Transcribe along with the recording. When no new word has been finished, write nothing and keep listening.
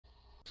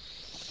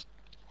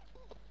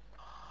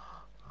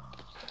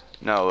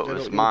No, it They're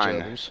was not your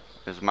mine. gerbils.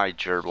 It was my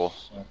gerbil.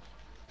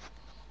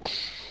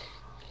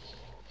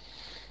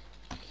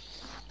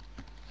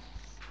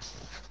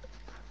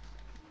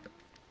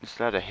 Is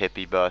that a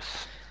hippie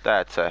bus?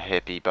 That's a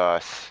hippie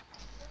bus.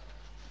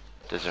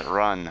 Does it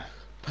run?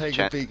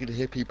 Pagan vegan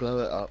hippie, blow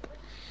it up.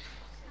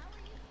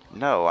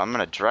 No, I'm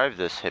gonna drive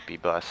this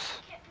hippie bus.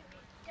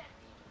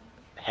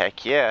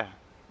 Heck yeah.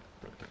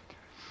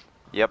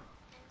 Yep.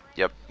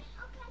 Yep.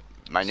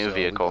 My new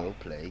vehicle. So we go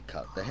play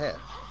cut the hair.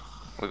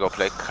 We go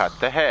play cut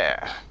the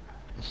hair.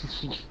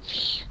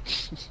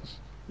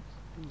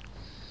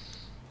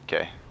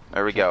 Okay,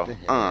 there we go. Cut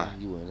the hair,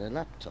 you own a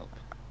laptop.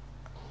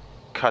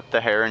 Cut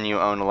the hair and you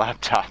own a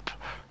laptop.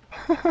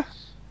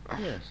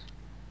 Yes.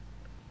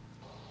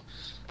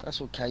 That's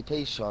what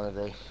KP's trying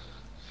to do.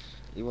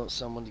 He wants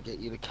someone to get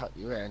you to cut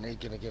your hair and they're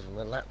going to give him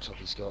a laptop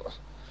he's got.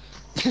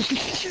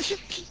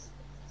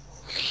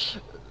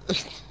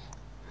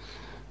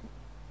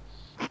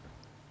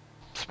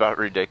 It's about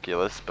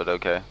ridiculous, but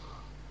okay.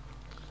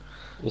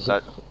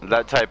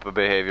 That type of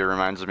behavior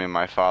reminds me of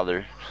my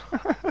father.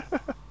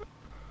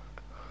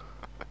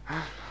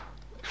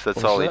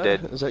 That's all he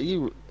did. Is that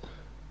you?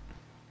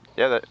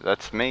 Yeah,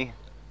 that's me.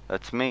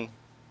 That's me.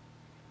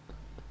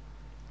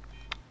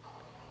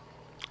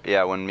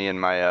 Yeah, when me and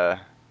my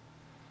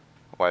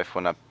wife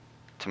went up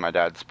to my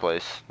dad's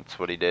place, that's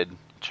what he did. He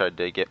tried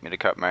to get me to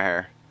cut my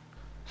hair.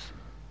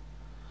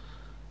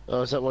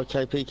 Oh, is that why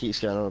KP keeps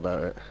going on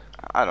about it?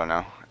 I don't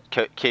know.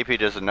 KP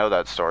doesn't know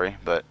that story,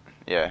 but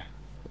yeah.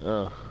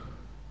 Oh.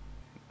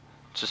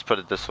 Just put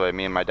it this way,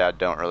 me and my dad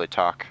don't really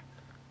talk.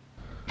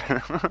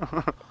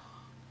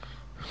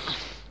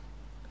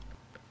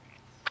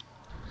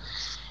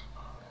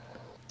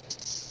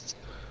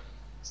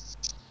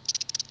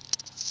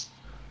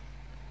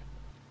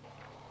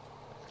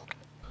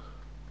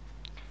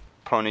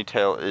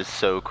 Ponytail is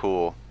so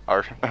cool.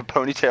 Our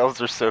ponytails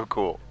are so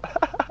cool.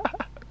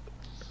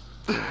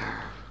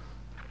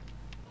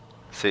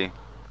 See,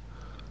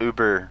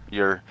 Uber,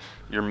 your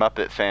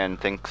Muppet fan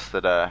thinks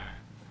that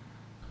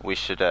we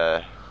should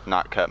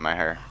not cut my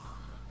hair.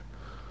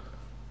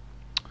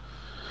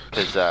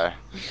 Because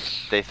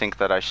they think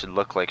that I should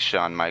look like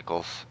Shawn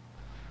Michaels.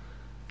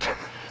 You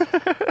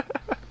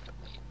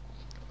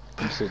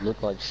should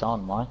look like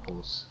Shawn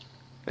Michaels.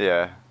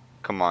 Yeah,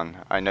 come on.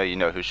 I know you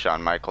know who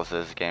Shawn Michaels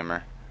is,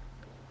 gamer.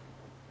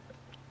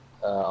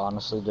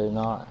 Honestly, do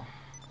not.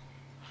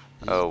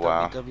 He's Oh,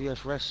 wow. a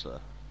WWF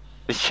wrestler.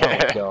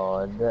 Yeah.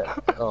 Oh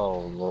God. Oh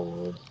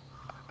Lord.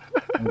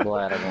 I'm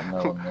glad I don't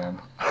know him then.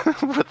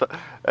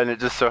 And it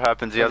just so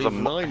happens he has a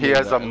mullet. He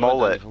has a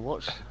mullet.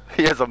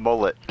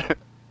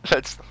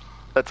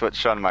 That's what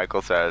Shawn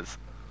Michaels has.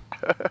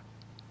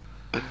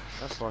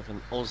 That's like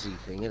an Aussie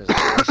thing, isn't it?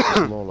 It's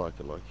just more like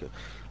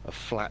a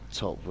flat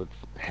top with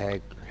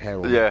hair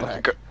on the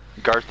back.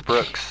 Garth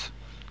Brooks.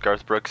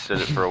 Garth Brooks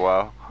did it for a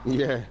while.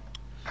 Yeah.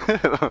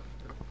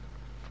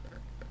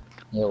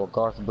 Yeah, well,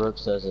 Garth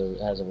Brooks has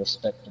a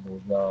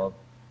respectable job.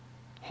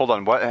 Hold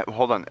on, what?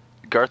 Hold on.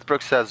 Garth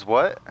Brooks has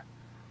what?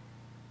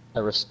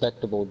 A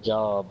respectable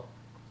job.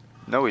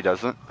 No, he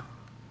doesn't.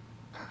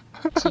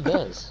 Yes, he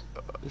does.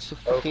 It's a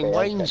fucking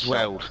Wayne's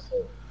World.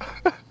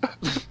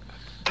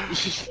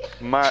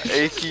 My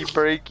achy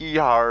breaky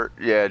heart.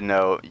 Yeah,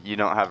 no, you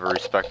don't have a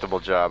respectable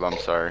job. I'm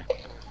sorry.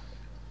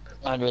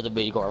 I'd rather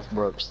be Garth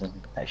Brooks than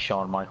that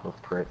Shawn Michaels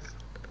prick.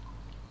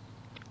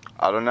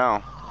 I don't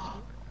know.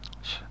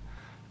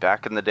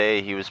 Back in the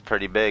day, he was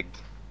pretty big.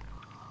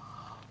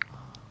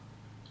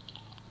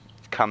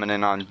 Coming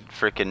in on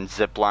freaking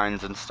zip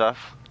lines and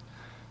stuff.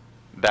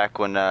 Back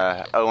when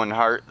Owen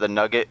Hart, the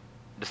Nugget,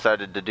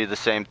 decided to do the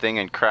same thing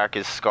and crack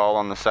his skull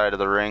on the side of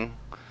the ring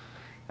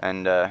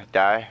and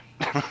die.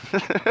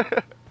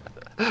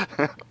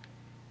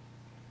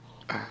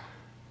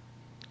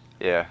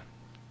 Yeah,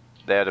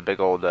 they had a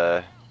big old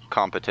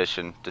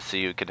competition to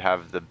see who could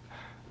have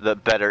the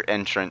better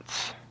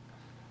entrance,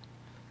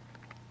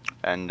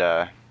 and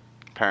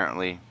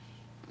apparently,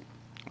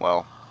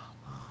 well,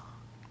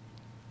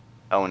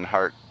 Owen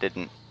Hart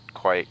didn't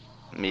quite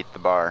meet the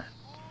bar.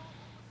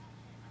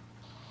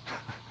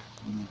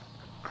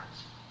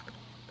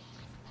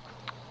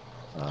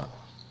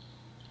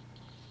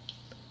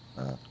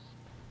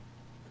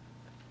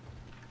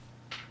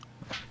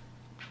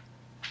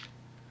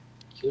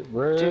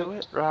 Do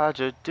it,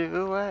 Roger,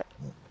 do it.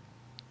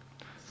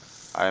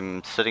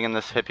 I'm sitting in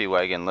this hippie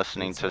wagon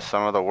listening to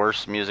some of the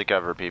worst music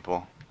ever,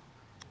 people.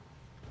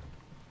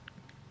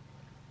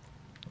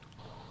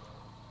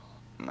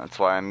 And that's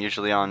why I'm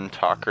usually on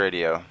talk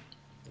radio.